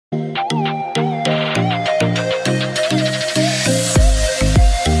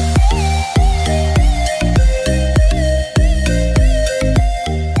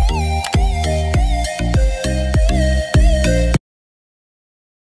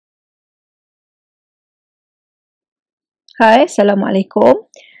Hai, Assalamualaikum.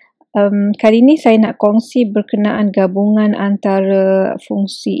 Kali ini saya nak kongsi berkenaan gabungan antara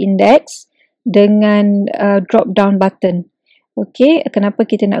fungsi indeks dengan drop down button. Okey, kenapa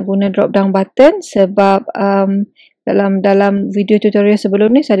kita nak guna drop down button? Sebab dalam video tutorial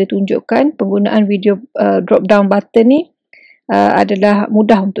sebelum ni saya ada tunjukkan penggunaan video drop down button ni adalah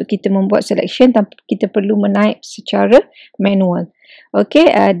mudah untuk kita membuat selection tanpa kita perlu menaip secara manual.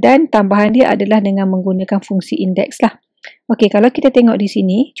 Okey, dan tambahan dia adalah dengan menggunakan fungsi indeks lah. Okey, kalau kita tengok di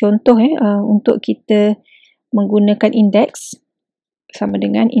sini, contoh untuk kita menggunakan indeks sama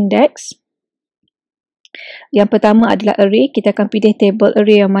dengan indeks. Yang pertama adalah array, kita akan pilih table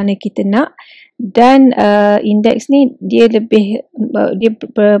array yang mana kita nak, dan indeks ni dia lebih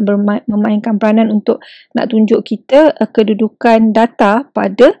memainkan peranan untuk nak tunjuk kita kedudukan data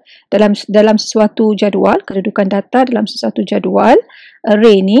pada dalam sesuatu jadual, kedudukan data dalam sesuatu jadual.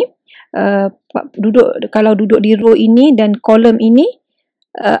 Array ni kalau duduk di row ini dan kolom ini,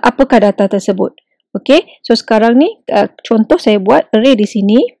 apakah data tersebut. Okey, so sekarang ni contoh saya buat array di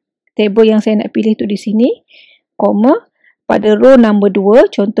sini, table yang saya nak pilih tu di sini, koma, pada row number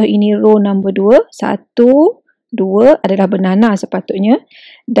 2, contoh ini row number 2, 1, 2 adalah banana sepatutnya,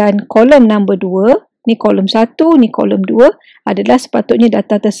 dan kolom number 2, ni kolom 1, ni kolom 2, adalah sepatutnya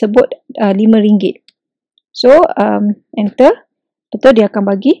data tersebut RM5. So, enter. Betul, dia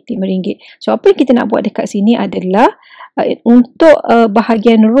akan bagi RM5. So, apa yang kita nak buat dekat sini adalah untuk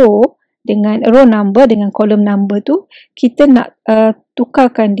bahagian row dengan row number dengan column number tu, kita nak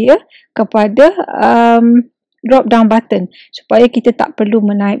tukarkan dia kepada drop down button supaya kita tak perlu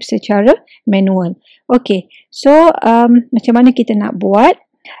menaip secara manual. Okey, so macam mana kita nak buat?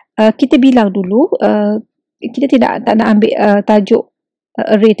 Kita bilang dulu, kita tak nak ambil tajuk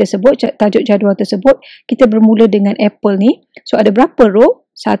array tersebut, tajuk jadual tersebut. Kita bermula dengan apple ni. So ada berapa row?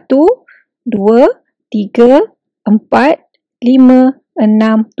 1, 2, 3, 4, 5,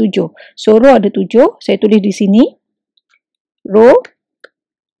 6, 7. So row ada 7. Saya tulis di sini. Row.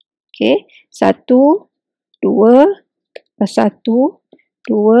 Okey. 1, 2, 1,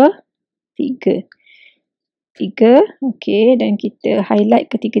 2, 3. 3. Okey. Dan kita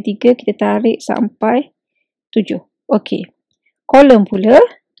highlight ketiga-tiga. Kita tarik sampai 7. Okey. Kolom pula.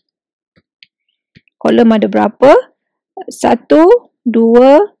 Kolom ada berapa? 1, 2,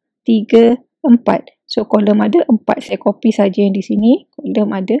 3, 4. So, kolom ada 4. Saya copy saja yang di sini.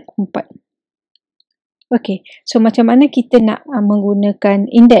 Kolom ada 4. Okey. So, macam mana kita nak menggunakan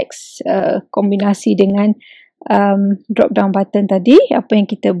indeks kombinasi dengan drop down button tadi? Apa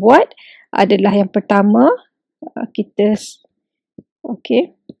yang kita buat adalah yang pertama, kita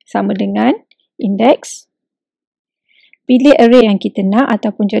sama dengan indeks. Pilih array yang kita nak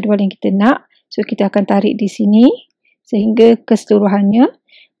ataupun jadual yang kita nak. So, kita akan tarik di sini sehingga keseluruhannya,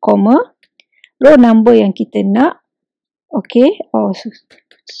 koma, row number yang kita nak. Okey,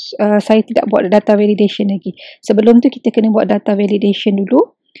 saya tidak buat data validation lagi. Sebelum tu kita kena buat data validation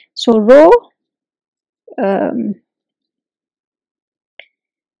dulu. So, row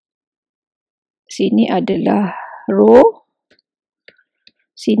sini adalah row,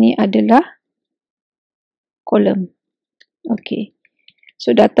 sini adalah kolom. Okey. So,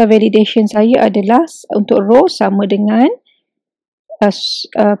 data validation saya adalah untuk row sama dengan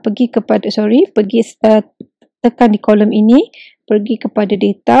tekan di kolom ini, pergi kepada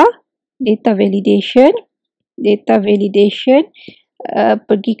data validation,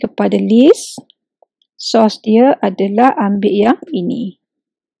 pergi kepada list, source dia adalah ambil yang ini.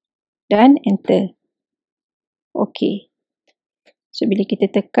 Dan enter. Okey. So, bila kita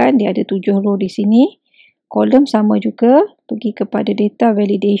tekan, dia ada 7 row di sini. Kolom sama juga, pergi kepada data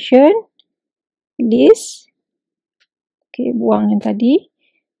validation, list, okey, buang yang tadi,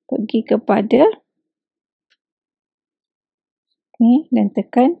 pergi kepada ni dan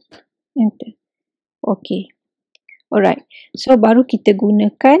tekan enter. Okey. Alright. So, baru kita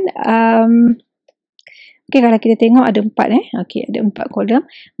gunakan okey, kalau kita tengok ada 4 okey, ada 4 kolom.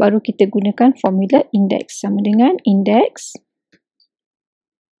 Baru kita gunakan formula indeks sama dengan indeks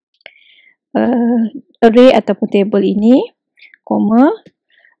array ataupun table ini, koma,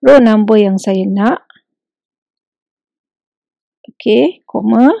 row number yang saya nak, okey,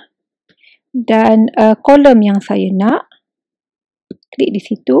 koma, dan kolom yang saya nak, klik di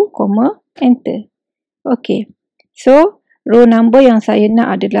situ, koma, enter. Okey, so row number yang saya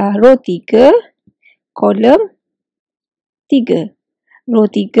nak adalah row 3, kolom 3, row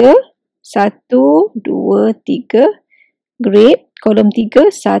 3, 1, 2, 3, grade, kolom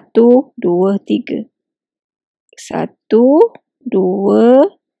 3, 1, 2, 3. 1, 2,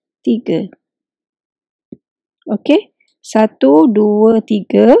 3. Okey. 1, 2,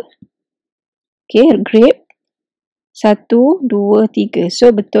 3. Okey, grade. 1, 2, 3. So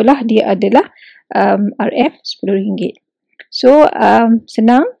betul lah dia adalah RM RM10. So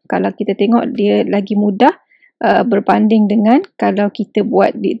senang kalau kita tengok dia lagi mudah berbanding dengan kalau kita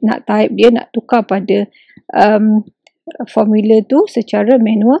buat nak type dia nak tukar pada formula tu secara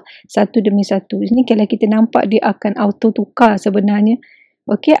manual satu demi satu. Ini kalau kita nampak dia akan auto tukar sebenarnya.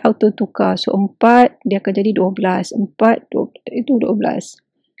 Okey, auto tukar. So 4 dia akan jadi 12. 4 itu 12.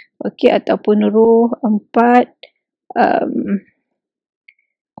 Okey, ataupun row 4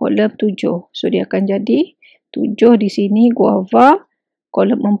 kolom 7. So dia akan jadi 7 di sini guava,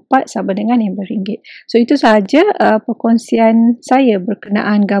 kolom 4 sama dengan RM5. So itu sahaja perkongsian saya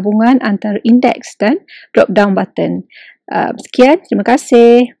berkenaan gabungan antara indeks dan drop down button. Sekian, terima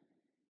kasih.